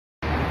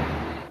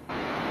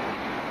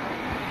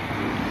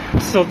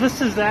So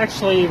this is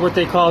actually what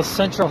they call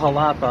Central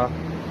Xalapa.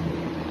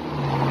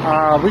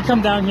 We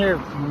come down here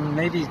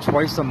maybe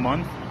twice a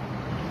month.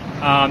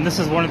 This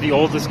is one of the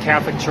oldest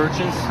Catholic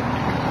churches,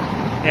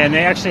 and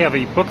they actually have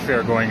a book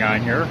fair going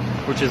on here,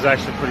 which is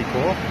actually pretty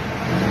cool.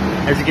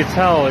 As you can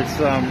tell, it's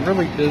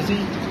really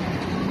busy.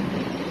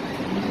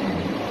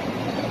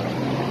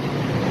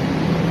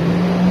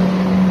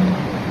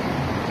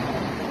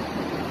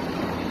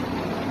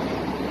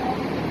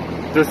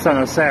 This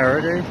on a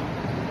Saturday.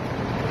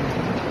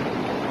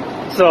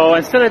 So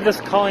instead of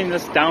just calling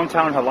this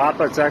Downtown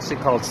Xalapa, it's actually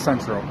called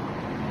Central.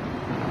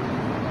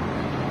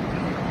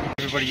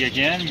 Everybody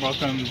again,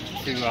 welcome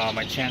to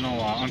my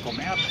channel, Uncle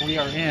Map. We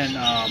are in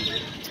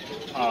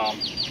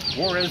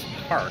Juarez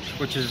Park,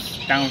 which is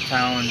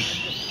downtown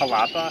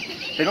Xalapa.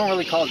 They don't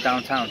really call it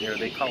downtown here,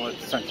 they call it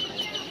Central.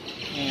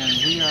 And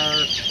we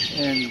are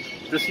in,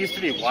 this used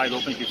to be wide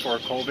open before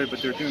COVID,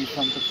 but they're doing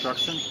some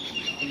construction.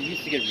 And you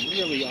used to get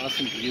really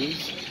awesome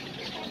views.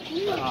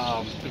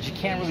 But you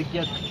can't really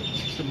get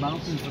the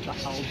mountains with the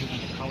houses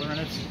and the color in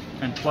it.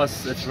 And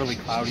plus, it's really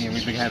cloudy and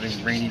we've been having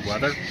rainy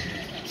weather.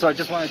 So I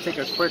just want to take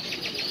a quick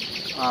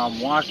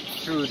walk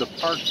through the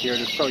park here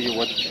to show you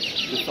what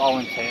this all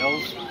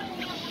entails.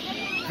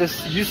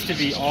 This used to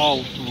be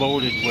all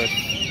loaded with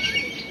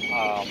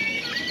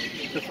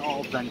just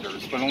all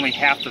vendors, but only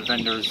half the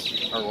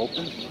vendors are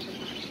open.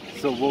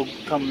 So we'll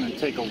come and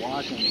take a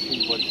walk and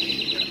see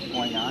what's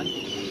going on.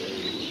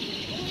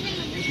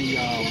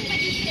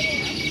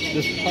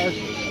 This park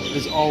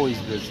is always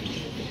busy.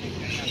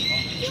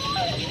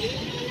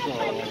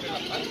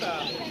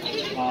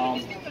 So,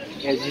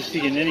 as you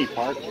see in any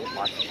park,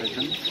 lots of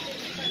pigeons.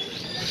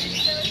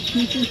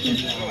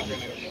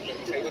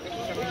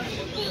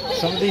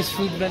 Some of these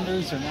food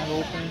vendors are not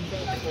open.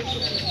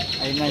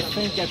 And I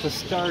think at the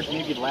start,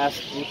 maybe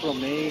last April,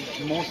 May,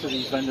 most of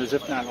these vendors,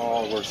 if not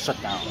all, were shut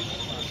down.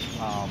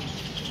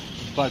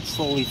 But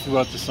slowly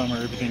throughout the summer,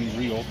 everything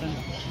reopened.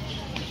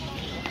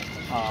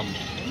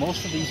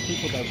 Most of these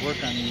people that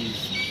work on these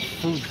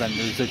food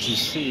vendors that you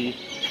see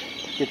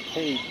get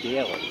paid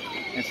daily,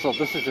 and so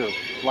this is their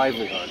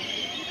livelihood.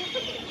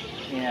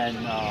 And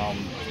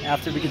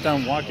after we get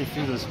done walking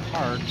through this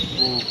park,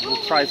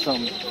 we'll try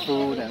some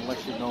food and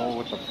let you know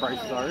what the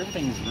prices are.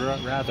 Everything is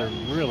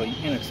really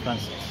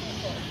inexpensive.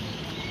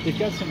 They've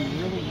got some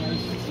really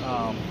nice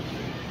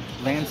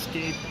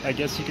landscape, I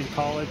guess you could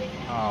call it.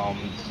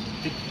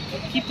 They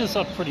keep this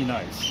up pretty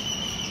nice.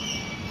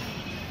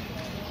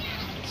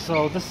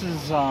 So this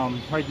is,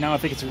 right now I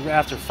think it's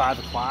after 5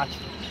 o'clock.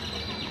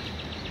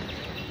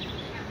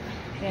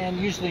 And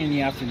usually in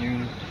the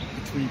afternoon,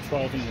 between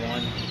 12 and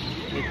 1,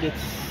 it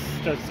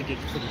starts to get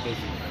pretty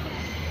busy.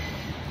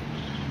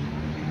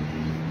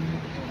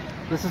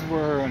 This is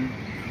where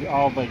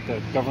all like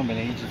the government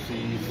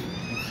agencies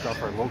and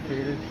stuff are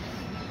located.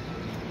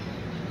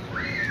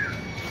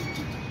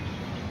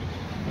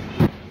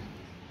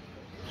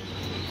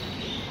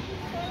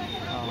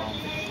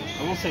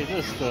 I will say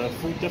this, the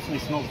food definitely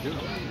smells good.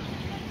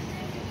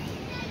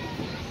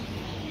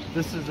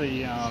 This is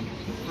a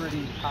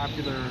pretty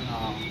popular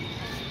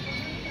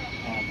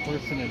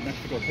person in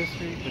Mexico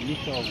history,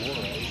 Benito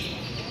Juarez.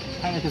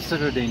 Kind of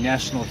considered a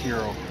national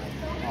hero.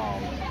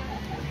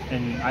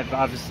 And I've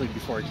obviously,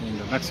 before I came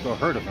to Mexico,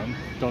 heard of him.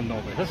 Don't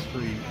know the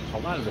history, a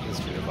lot of the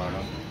history about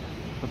him.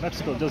 But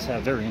Mexico does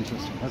have very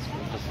interesting history,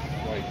 just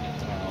like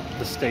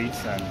the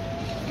States and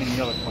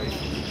any other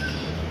places.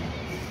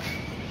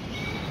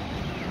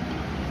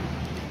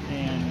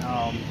 And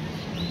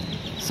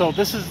so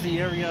this is the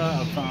area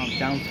of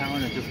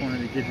downtown. I just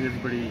wanted to give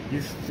everybody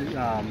used to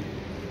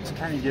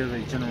kind of give a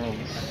general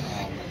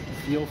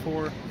feel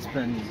for. It's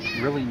been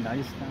really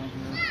nice down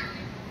here.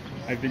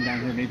 I've been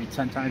down here maybe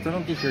 10 times. I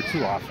don't get here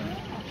too often.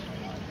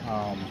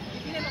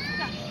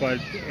 But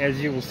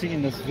as you will see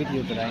in this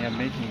video that I am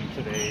making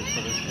today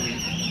for this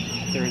week,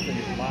 there's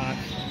a lot.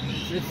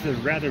 It's a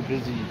rather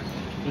busy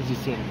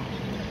city.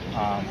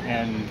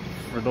 And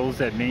for those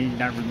that may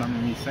not remember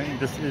me saying,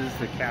 this is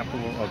the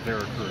capital of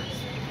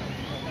Veracruz.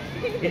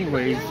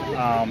 Anyways,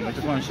 I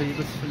just want to show you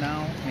this for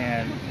now,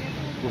 and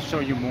we'll show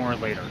you more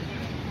later.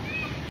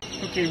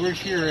 Okay, we're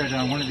here at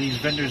one of these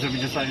vendors that we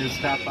decided to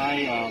stop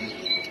by.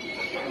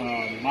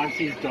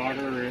 Monty's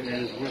daughter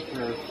is with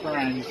her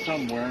friend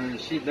somewhere.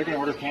 They're going to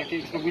order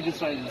pancakes, but we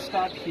decided to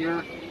stop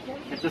here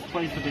at this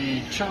place.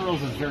 The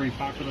churros is very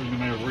popular no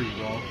matter where you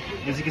go.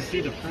 As you can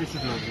see, the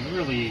prices are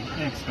really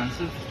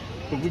inexpensive.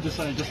 But we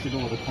decided just to go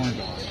with a corn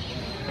dog.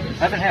 I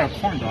haven't had a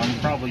corn dog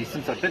probably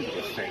since I've been to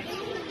the States,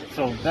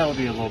 so that'll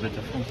be a little bit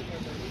different.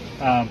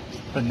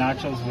 The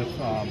nachos with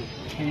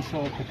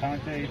queso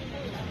picante,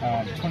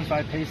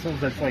 25 pesos.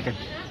 That's like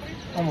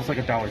almost like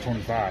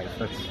 $1.25.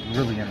 That's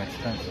really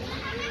inexpensive.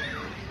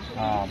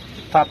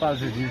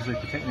 Papas is usually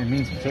it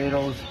means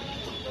potatoes,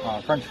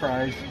 French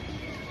fries.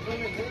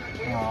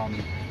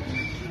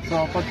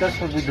 But that's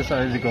what we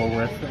decided to go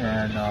with,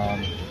 and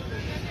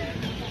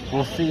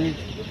we'll see.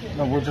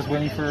 No, we're just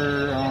waiting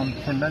for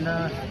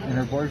Jimena and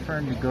her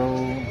boyfriend to go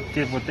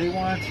get what they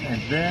want,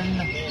 and then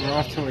we're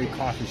off to a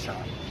coffee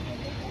shop.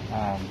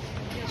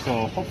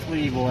 So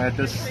hopefully we'll add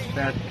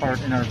that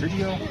part in our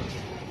video,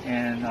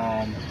 and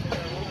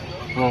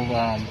we'll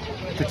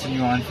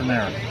continue on from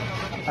there.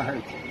 All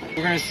right,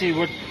 we're gonna see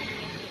what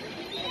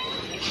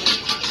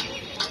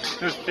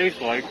this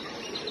tastes like.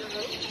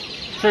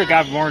 Should have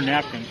got more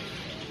napkin.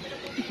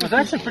 It's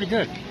actually pretty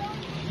good.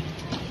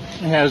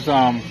 It has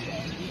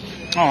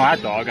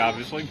hot dog,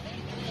 obviously,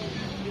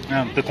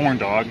 the corn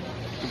dog,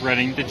 the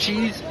breading, the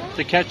cheese,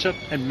 the ketchup,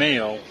 and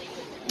mayo.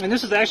 And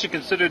this is actually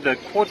considered the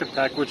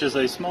Quarterpeck, which is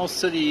a small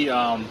city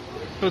about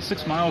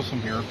 6 miles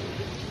from here,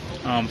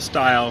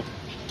 style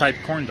type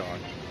corn dog.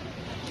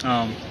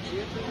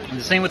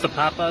 The same with the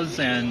papas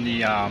and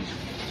the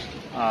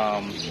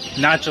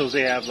nachos.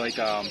 They have like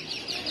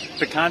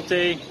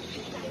picante,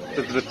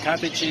 the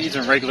picante cheese,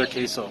 and regular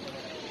queso.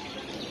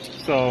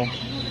 So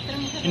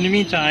in the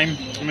meantime,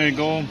 I'm gonna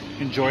go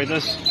enjoy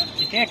this.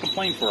 You can't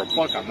complain for a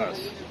buck on this.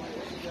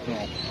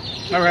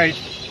 So, all right.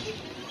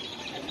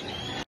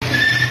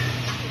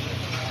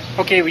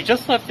 Okay, we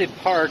just left the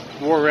park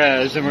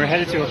Juarez and we're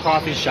headed to a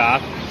coffee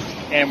shop,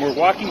 and we're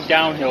walking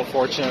downhill,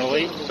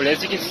 fortunately, but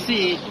as you can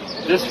see,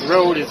 this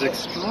road is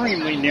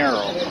extremely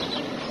narrow.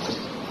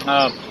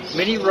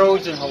 Many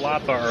roads in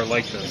Xalapa are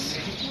like this,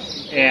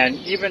 and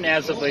even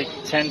as of like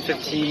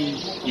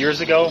 10-15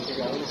 years ago,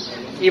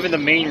 even the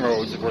main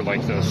roads were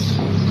like this.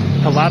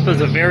 Xalapa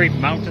is a very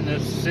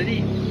mountainous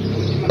city,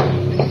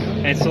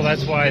 and so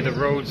that's why the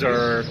roads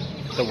are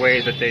the way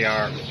that they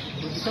are.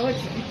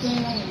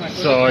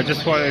 So I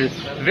just wanted,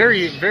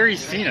 very, very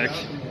scenic,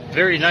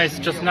 very nice,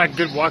 just not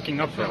good walking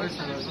uphill.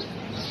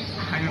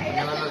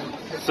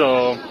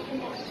 So,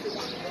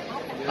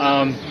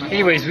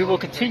 anyways, we will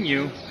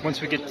continue once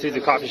we get to the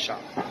coffee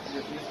shop.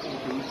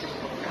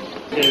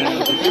 This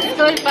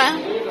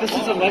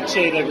is a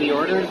leche that we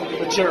ordered,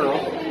 lechero.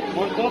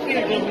 More coffee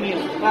or good meal?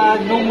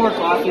 No more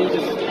coffee,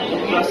 just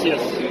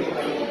gracias.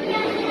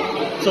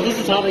 So this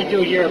is how they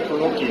do here at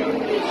Parroquia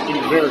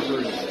in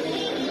Veracruz.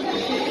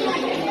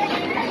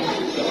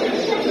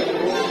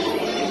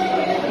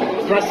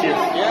 Gracias.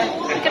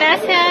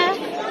 Gracias.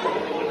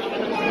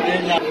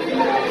 And,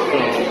 so,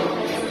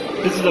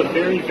 this is a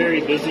very,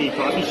 very busy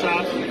coffee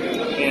shop,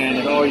 and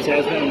it always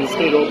has been, and it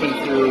stayed open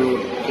through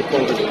the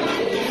COVID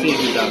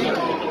season down there.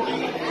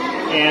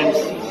 And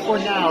for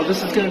now,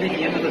 this is going to be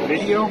the end of the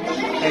video,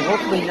 and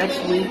hopefully next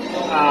week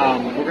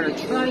we're going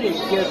to try to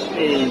get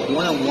a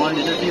one-on-one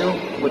interview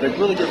with a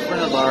really good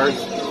friend of ours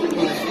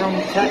who's from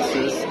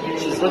Texas.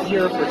 She's lived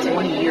here for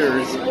 20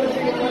 years,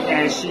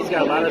 and she's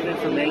got a lot of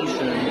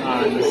information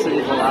on the city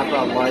of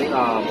Xalapa, like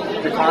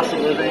the cost of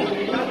living.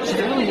 She's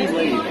a really neat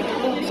lady.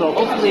 So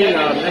hopefully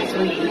next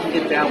week we can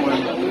get that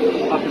one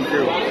up and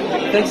through.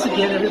 Thanks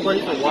again,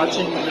 everybody, for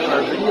watching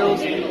our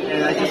videos,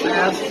 and I just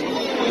asked,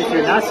 if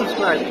you're not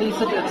subscribed, please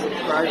hit that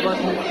subscribe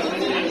button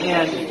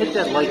and hit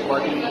that like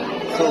button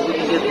so we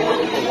can get more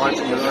people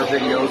watching our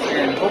videos,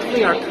 and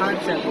hopefully our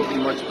content will be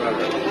much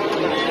better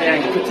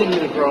and continue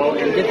to grow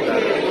and get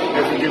better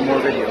as we do more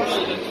videos.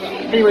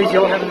 Anyways,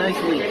 y'all have a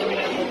nice week.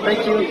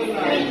 Thank you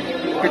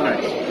and good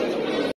night.